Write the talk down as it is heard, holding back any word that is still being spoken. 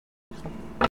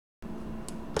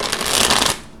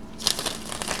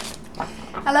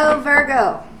Hello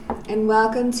Virgo, and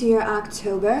welcome to your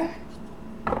October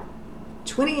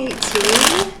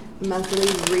 2018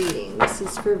 monthly reading. This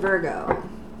is for Virgo.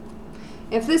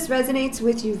 If this resonates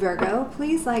with you, Virgo,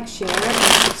 please like, share,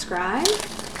 and subscribe.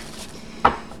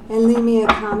 And leave me a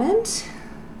comment.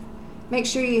 Make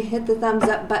sure you hit the thumbs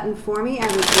up button for me. I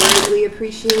would greatly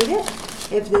appreciate it.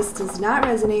 If this does not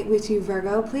resonate with you,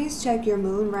 Virgo, please check your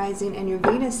moon, rising, and your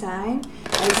Venus sign,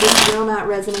 as this will not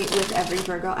resonate with every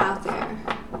Virgo out there.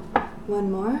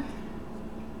 One more.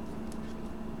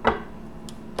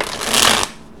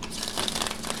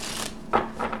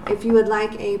 If you would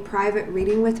like a private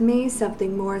reading with me,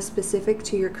 something more specific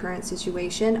to your current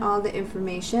situation, all the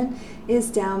information is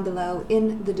down below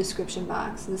in the description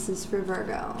box. This is for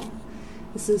Virgo.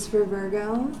 This is for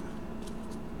Virgo.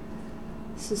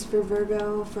 This is for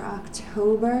Virgo for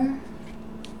October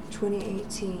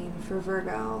 2018. For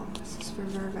Virgo. This is for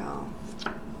Virgo.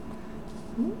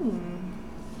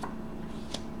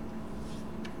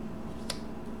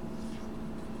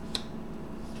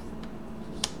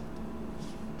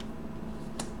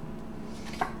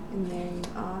 And there you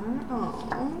are.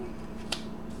 Oh.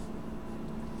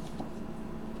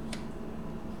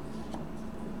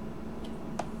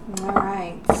 All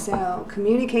right, so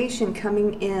communication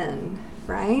coming in,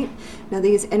 right? Now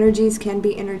these energies can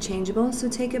be interchangeable, so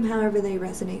take them however they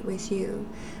resonate with you.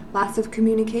 Lots of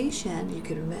communication. You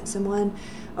could have met someone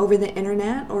over the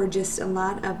internet, or just a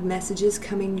lot of messages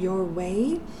coming your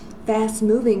way. Fast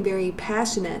moving, very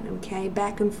passionate, okay?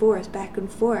 Back and forth, back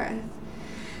and forth.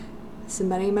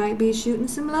 Somebody might be shooting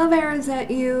some love arrows at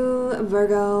you,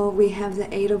 Virgo. We have the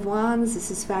Eight of Wands.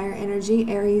 This is fire energy,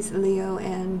 Aries, Leo,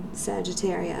 and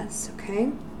Sagittarius,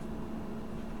 okay?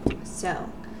 So,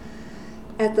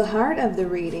 at the heart of the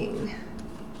reading,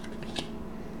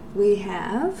 we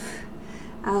have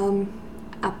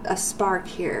a spark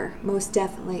here, most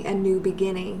definitely a new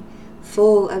beginning,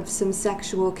 full of some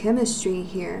sexual chemistry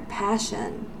here,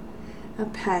 passion, a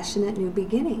passionate new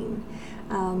beginning.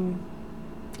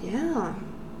 Yeah,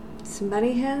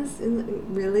 somebody has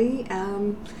really,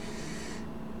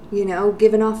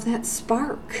 given off that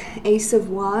spark. Ace of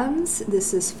Wands,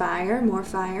 this is fire, more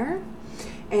fire.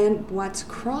 And what's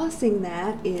crossing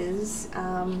that is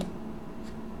a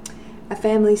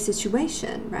family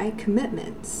situation, right?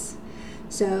 Commitments.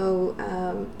 So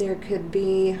there could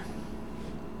be,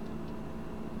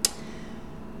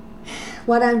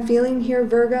 what I'm feeling here,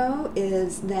 Virgo,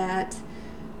 is that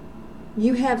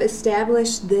you have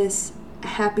established this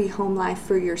happy home life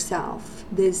for yourself.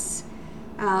 This,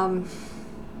 and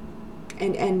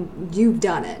you've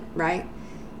done it, right?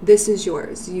 This is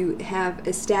yours. You have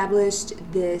established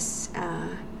this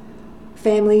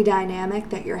family dynamic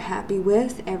that you're happy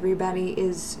with. Everybody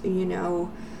is,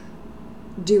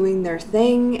 doing their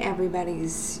thing.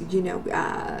 Everybody's,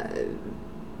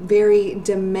 very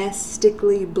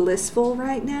domestically blissful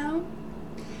right now.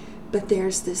 But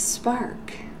there's this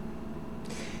spark.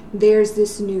 There's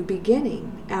this new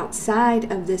beginning outside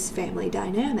of this family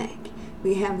dynamic.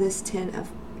 We have this Ten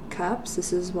of Cups.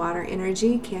 This is water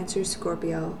energy, Cancer,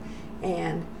 Scorpio,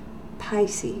 and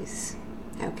Pisces.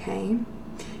 Okay?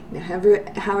 Now,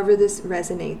 however this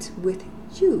resonates with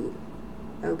you.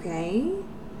 Okay?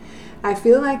 I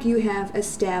feel like you have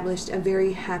established a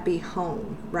very happy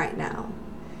home right now.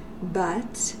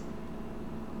 But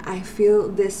I feel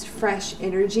this fresh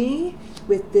energy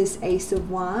with this Ace of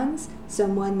Wands,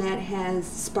 someone that has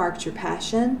sparked your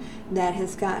passion, that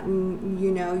has gotten,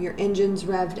 your engines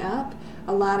revved up,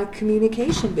 a lot of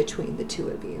communication between the two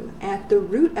of you. At the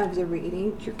root of the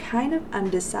reading, you're kind of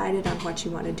undecided on what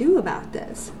you want to do about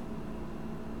this.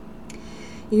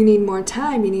 You need more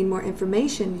time, you need more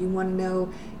information. You want to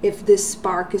know if this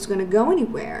spark is going to go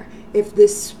anywhere, if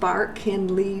this spark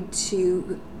can lead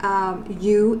to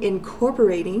you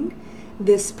incorporating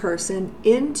this person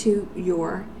into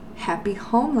your happy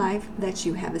home life that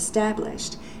you have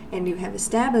established. And you have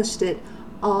established it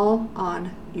all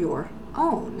on your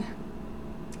own.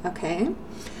 Okay?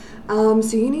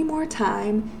 So you need more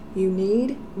time, you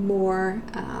need more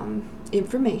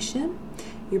information.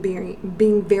 You're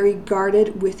being very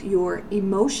guarded with your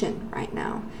emotion right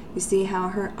now. You see how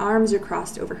her arms are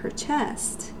crossed over her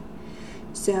chest.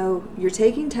 So you're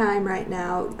taking time right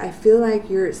now. I feel like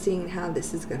you're seeing how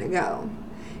this is going to go.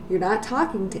 You're not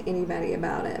talking to anybody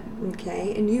about it,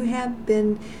 okay? And you have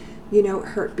been,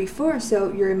 hurt before,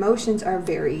 so your emotions are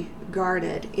very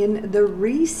guarded. In the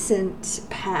recent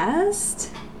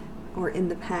past, or in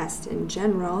the past in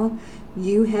general,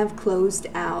 you have closed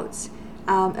out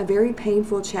a very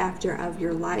painful chapter of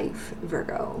your life,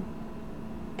 Virgo.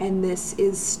 And this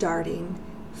is starting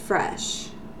fresh.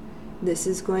 This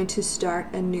is going to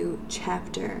start a new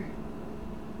chapter.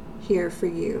 here for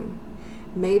you.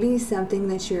 Maybe something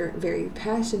that you're very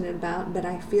passionate about, but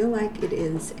I feel like it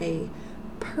is a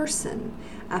person,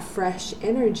 a fresh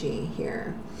energy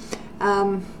here.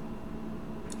 A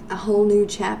whole new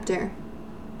chapter,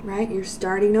 right? You're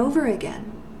starting over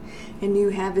again. And you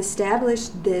have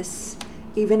established this,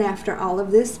 even after all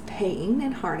of this pain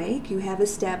and heartache, you have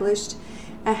established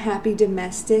a happy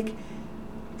domestic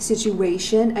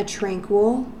situation, a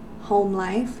tranquil home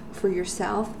life for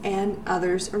yourself and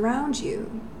others around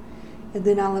you. And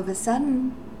then all of a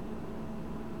sudden,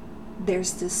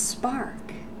 there's this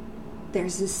spark.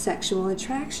 There's this sexual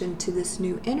attraction to this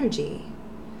new energy.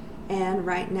 And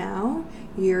right now,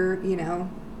 you're,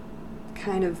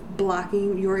 kind of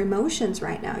blocking your emotions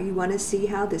right now. You want to see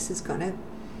how this is gonna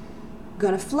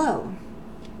flow.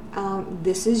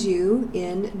 This is you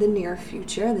in the near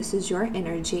future. This is your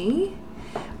energy.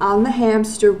 On the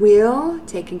hamster wheel,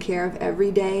 taking care of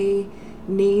everyday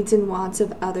needs and wants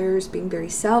of others, being very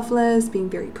selfless, being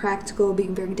very practical,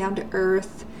 being very down to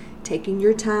earth, taking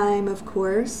your time, of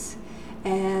course.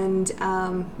 And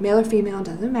male or female,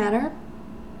 doesn't matter.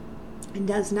 It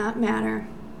does not matter.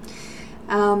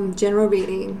 General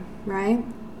reading, right?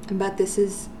 But this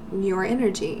is your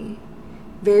energy.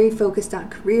 Very focused on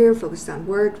career, focused on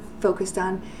work, focused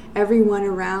on everyone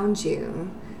around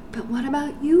you. But what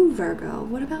about you, Virgo?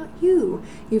 What about you?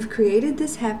 You've created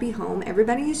this happy home.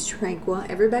 Everybody is tranquil.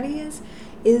 Everybody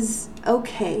is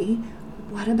okay.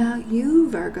 What about you,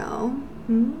 Virgo?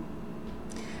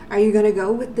 Are you going to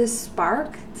go with this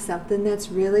spark? Something that's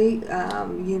really,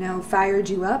 fired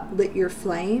you up, lit your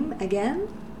flame again?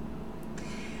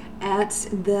 At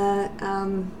the,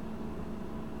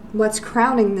 what's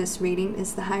crowning this reading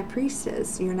is the High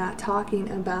Priestess. You're not talking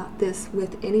about this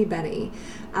with anybody.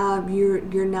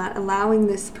 You're not allowing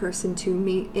this person to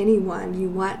meet anyone. You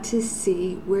want to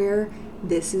see where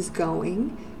this is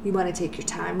going. You want to take your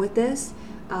time with this.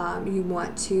 You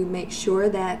want to make sure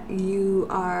that you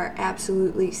are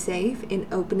absolutely safe in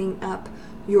opening up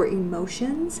your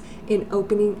emotions, in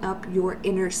opening up your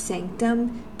inner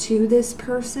sanctum to this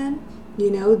person.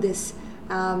 This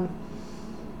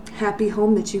happy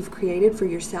home that you've created for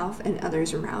yourself and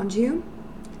others around you.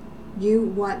 You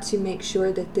want to make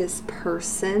sure that this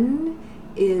person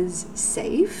is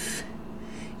safe.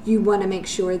 You want to make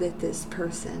sure that this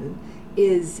person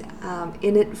is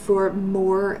in it for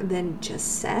more than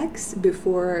just sex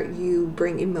before you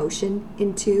bring emotion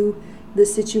into the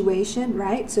situation,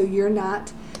 right? So you're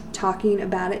not talking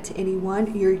about it to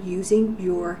anyone. You're using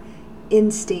your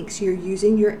instincts. You're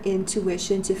using your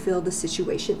intuition to fill the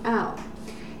situation out.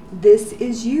 This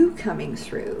is you coming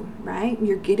through, right?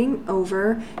 You're getting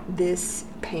over this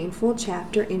painful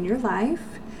chapter in your life.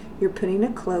 You're putting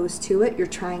a close to it. You're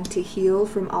trying to heal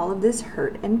from all of this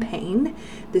hurt and pain,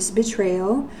 this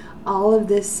betrayal, all of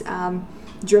this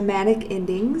dramatic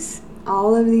endings,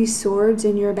 all of these swords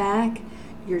in your back.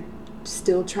 You're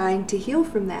still trying to heal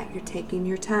from that. You're taking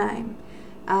your time.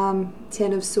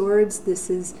 10 of Swords, this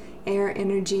is air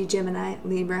energy, Gemini,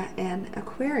 Libra, and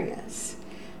Aquarius.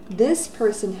 This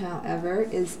person, however,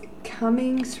 is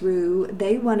coming through.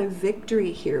 They want a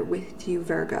victory here with you,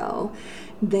 Virgo.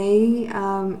 They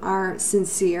are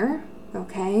sincere,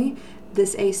 okay?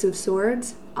 This Ace of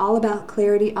Swords, all about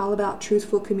clarity, all about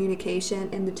truthful communication,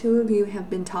 and the two of you have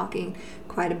been talking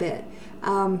quite a bit.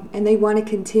 And they want to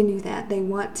continue that. They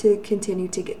want to continue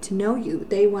to get to know you.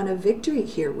 They want a victory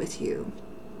here with you,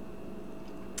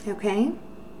 okay?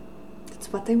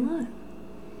 That's what they want.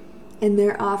 And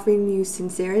they're offering you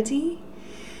sincerity.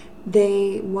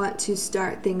 They want to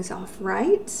start things off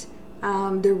right.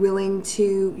 They're willing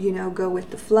to, go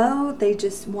with the flow. They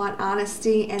just want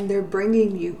honesty, and they're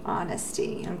bringing you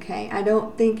honesty, okay? I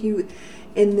don't think you,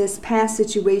 in this past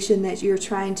situation that you're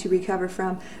trying to recover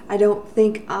from, I don't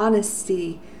think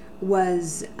honesty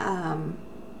was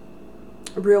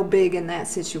real big in that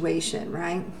situation,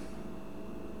 right?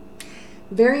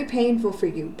 Very painful for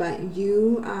you, but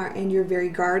you are, and you're very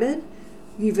guarded.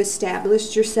 You've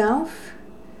established yourself,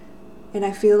 and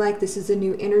I feel like this is a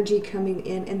new energy coming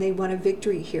in, and they want a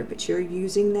victory here, but you're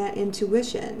using that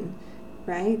intuition,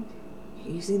 right?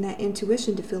 You're using that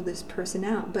intuition to fill this person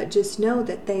out, but just know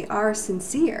that they are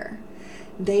sincere.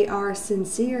 They are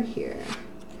sincere here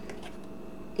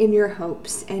in your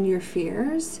hopes and your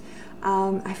fears.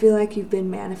 I feel like you've been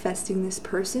manifesting this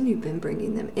person. You've been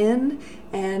bringing them in,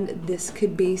 and this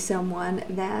could be someone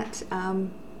that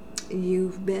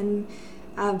you've been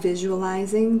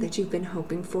visualizing, that you've been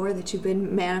hoping for, that you've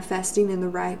been manifesting in the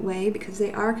right way, because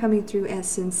they are coming through as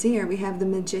sincere. We have the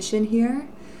Magician here,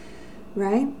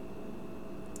 right?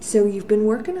 So you've been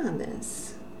working on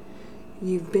this.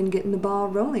 You've been getting the ball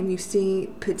rolling. You see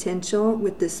potential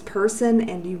with this person,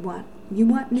 and you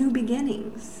want new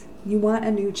beginnings. You want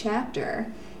a new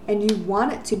chapter, and you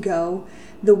want it to go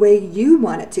the way you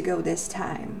want it to go this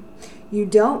time. You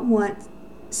don't want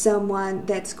someone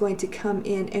that's going to come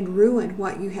in and ruin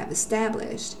what you have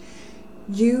established.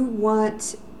 You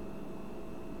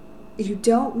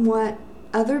don't want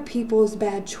other people's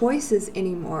bad choices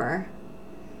anymore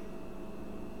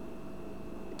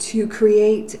to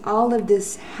create all of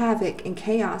this havoc and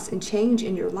chaos and change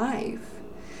in your life.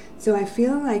 So I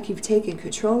feel like you've taken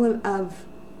control of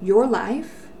your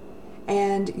life,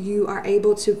 and you are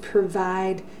able to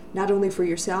provide not only for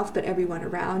yourself but everyone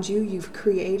around you. You've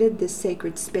created this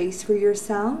sacred space for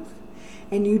yourself,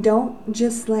 and you don't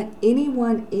just let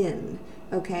anyone in,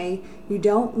 okay? You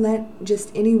don't let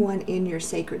just anyone in your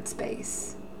sacred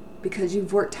space, because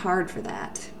you've worked hard for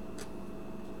that.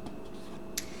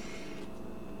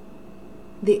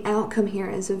 The outcome here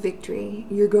is a victory.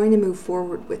 You're going to move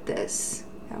forward with this,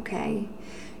 okay?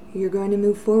 You're going to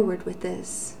move forward with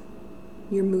this.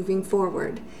 You're moving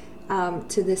forward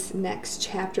to this next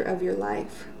chapter of your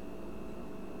life.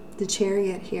 The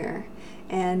Chariot here.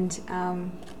 And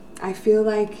I feel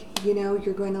like, you're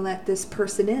going to let this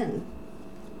person in.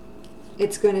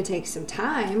 It's going to take some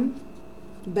time,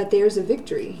 but there's a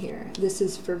victory here. This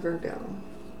is for Virgo.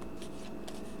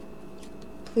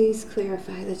 Please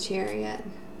clarify the Chariot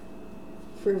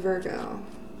for Virgo.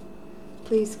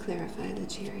 Please clarify the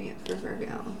Chariot for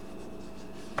Virgo.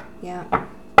 Yeah.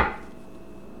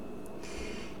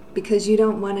 Because you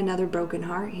don't want another broken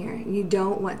heart here. You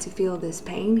don't want to feel this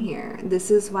pain here. This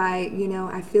is why,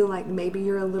 I feel like maybe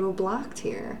you're a little blocked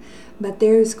here. But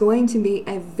there's going to be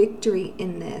a victory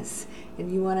in this.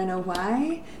 And you want to know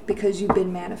why? Because you've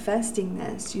been manifesting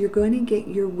this. You're going to get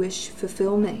your wish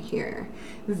fulfillment here.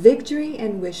 Victory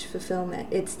and wish fulfillment.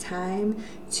 It's time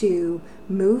to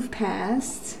move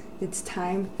past. It's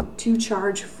time to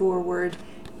charge forward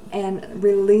and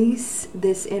release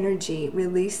this energy.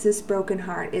 Release this broken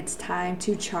heart. It's time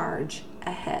to charge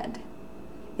ahead.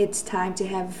 It's time to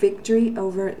have victory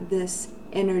over this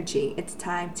energy. It's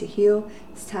time to heal.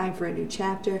 It's time for a new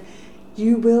chapter.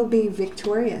 You will be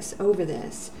victorious over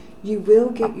this. You will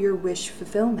get your wish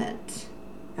fulfillment.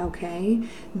 Okay?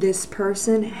 This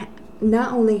person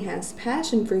not only has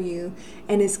passion for you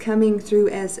and is coming through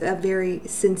as a very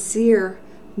sincere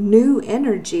new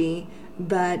energy,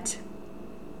 but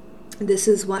this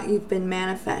is what you've been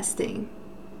manifesting.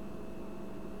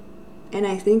 And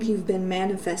I think you've been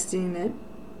manifesting it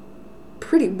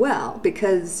pretty well,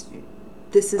 because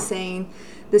this is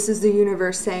the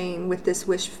universe saying with this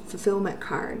wish fulfillment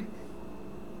card,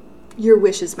 your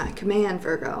wish is my command,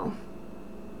 Virgo.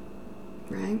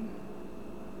 Right?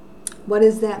 What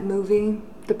is that movie?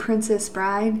 The Princess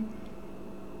Bride?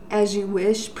 As You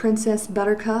Wish, Princess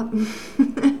Buttercup?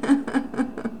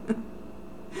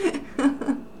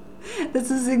 This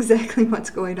is exactly what's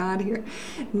going on here.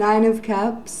 9 of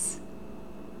Cups.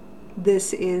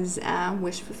 This is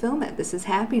wish fulfillment. This is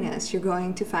happiness. You're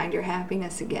going to find your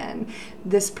happiness again.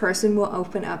 This person will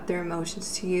open up their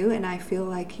emotions to you, and I feel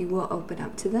like you will open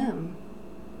up to them.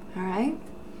 All right?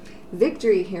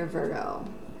 Victory here, Virgo.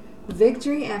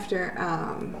 Victory after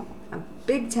a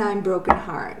big-time broken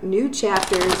heart. New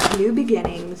chapters, new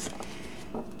beginnings.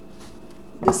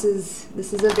 This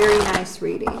is a very nice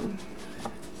reading.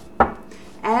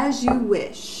 As You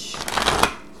Wish.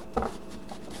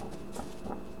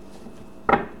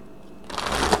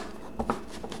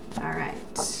 All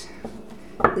right.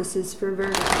 This is for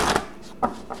Virgo.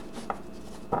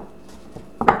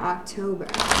 For October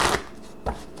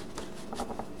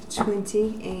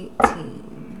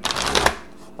 2018.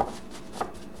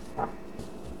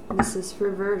 This is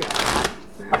for Virgo.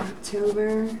 For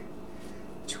October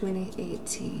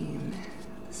 2018.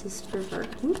 This is for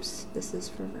Virgo. Oops. This is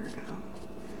for Virgo.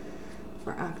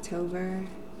 For October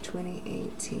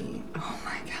 2018. Oh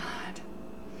my God.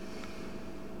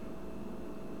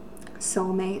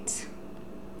 Soulmate.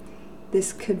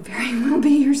 This could very well be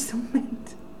your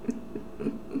soulmate.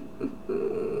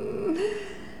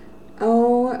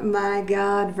 Oh my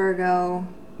God, Virgo.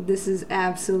 This is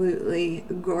absolutely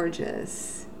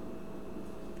gorgeous.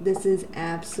 This is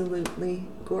absolutely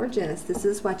gorgeous. This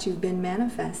is what you've been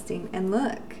manifesting. And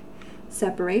look.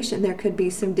 Separation. There could be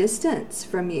some distance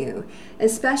from you,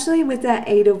 especially with that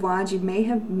 8 of Wands. You may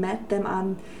have met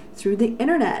them through the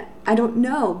internet. I don't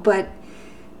know, but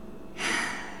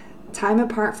time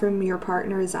apart from your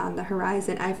partner is on the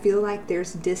horizon. I feel like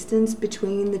there's distance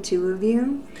between the two of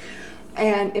you,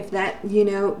 and if that,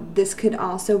 this could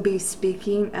also be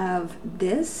speaking of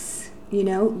this,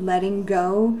 letting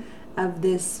go of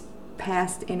this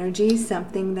past energy,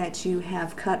 something that you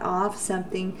have cut off,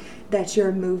 something that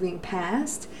you're moving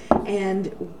past. And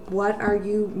what are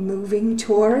you moving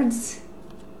towards?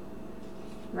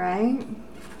 Right?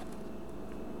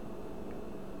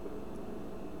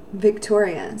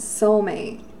 Victoria,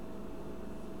 soulmate.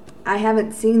 I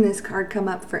haven't seen this card come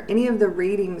up for any of the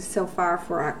readings so far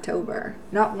for October.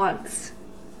 Not once.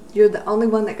 You're the only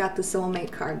one that got the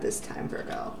soulmate card this time,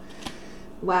 Virgo.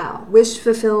 Wow. Wish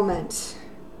fulfillment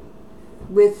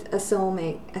with a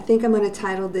soulmate. I think I'm going to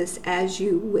title this As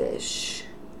You Wish,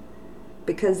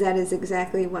 because that is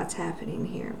exactly what's happening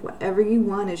here. Whatever you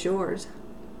want is yours.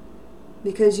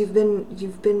 Because you've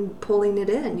been pulling it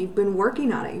in. You've been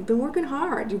working on it. You've been working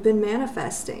hard. You've been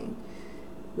manifesting.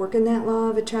 Working that law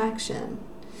of attraction.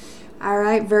 All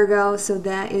right, Virgo, so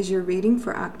that is your reading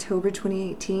for October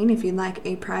 2018. If you'd like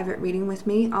a private reading with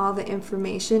me, all the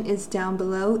information is down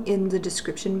below in the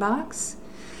description box.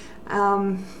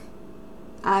 I'm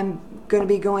going to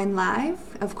be going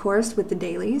live, of course, with the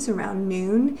dailies around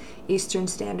noon Eastern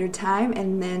Standard Time,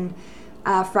 and then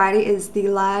Friday is the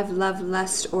live Love,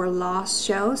 Lust, or Lost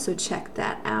show, so check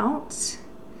that out.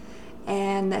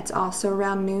 And that's also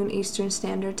around noon Eastern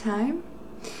Standard Time.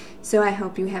 So I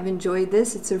hope you have enjoyed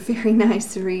this. It's a very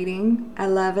nice reading. I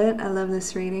love it. I love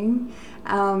this reading.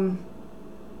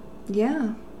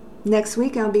 Yeah. Next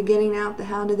week I'll be getting out the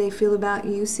How Do They Feel About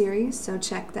You series, so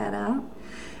check that out.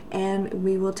 And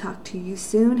we will talk to you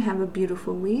soon. Have a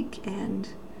beautiful week, and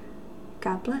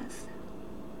God bless.